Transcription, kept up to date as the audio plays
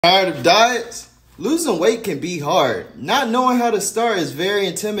Tired of diets? Losing weight can be hard. Not knowing how to start is very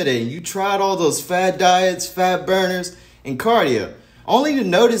intimidating. You tried all those fad diets, fat burners, and cardio, only to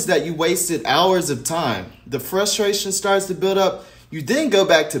notice that you wasted hours of time. The frustration starts to build up. You then go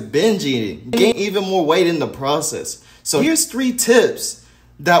back to binge eating, gain even more weight in the process. So here's 3 tips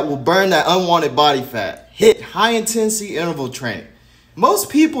that will burn that unwanted body fat. Hit high intensity interval training.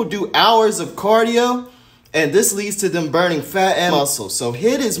 Most people do hours of cardio, and this leads to them burning fat and muscle. So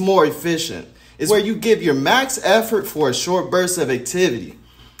HIIT is more efficient. It's where you give your max effort for a short burst of activity.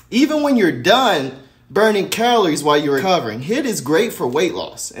 Even when you're done burning calories while you're recovering, HIIT is great for weight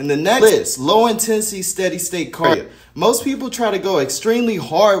loss. And the next is low intensity steady state cardio. Most people try to go extremely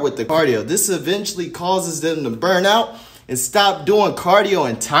hard with the cardio. This eventually causes them to burn out and stop doing cardio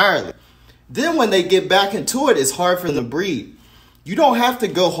entirely. Then when they get back into it, it's hard for them to breathe. You don't have to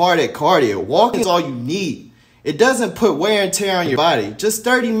go hard at cardio. Walking is all you need. It doesn't put wear and tear on your body. Just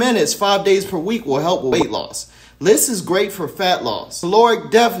 30 minutes, 5 days per week will help with weight loss. This is great for fat loss.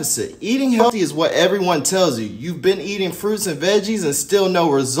 Caloric deficit. Eating healthy is what everyone tells you. You've been eating fruits and veggies and still no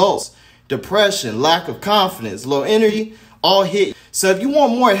results. Depression, lack of confidence, low energy, all hit. So if you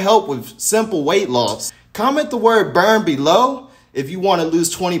want more help with simple weight loss, comment the word burn below if you want to lose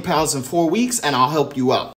 20 pounds in 4 weeks and I'll help you out.